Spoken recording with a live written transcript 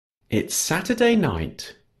It's Saturday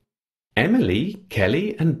night. Emily,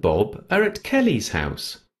 Kelly and Bob are at Kelly's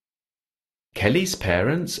house. Kelly's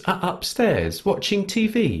parents are upstairs watching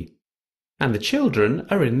TV, and the children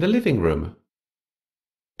are in the living room.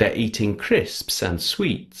 They're eating crisps and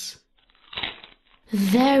sweets.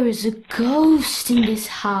 There is a ghost in this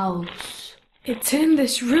house. It's in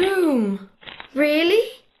this room. Really?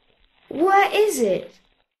 Where is it?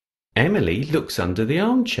 Emily looks under the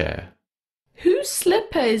armchair. Whose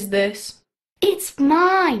slipper is this? It's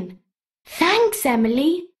mine. Thanks,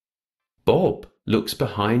 Emily. Bob looks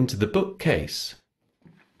behind the bookcase.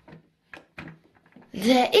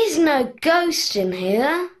 There is no ghost in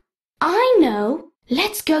here. I know.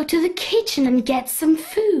 Let's go to the kitchen and get some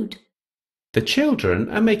food. The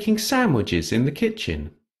children are making sandwiches in the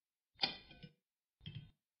kitchen.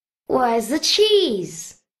 Where's the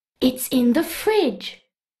cheese? It's in the fridge.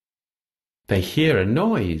 They hear a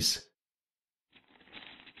noise.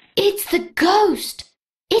 It's the ghost.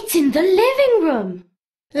 It's in the living room.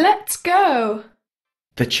 Let's go.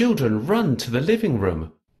 The children run to the living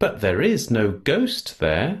room, but there is no ghost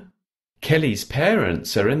there. Kelly's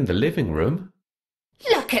parents are in the living room.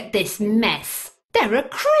 Look at this mess. There are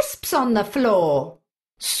crisps on the floor.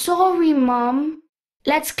 Sorry, Mum.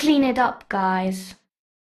 Let's clean it up, guys.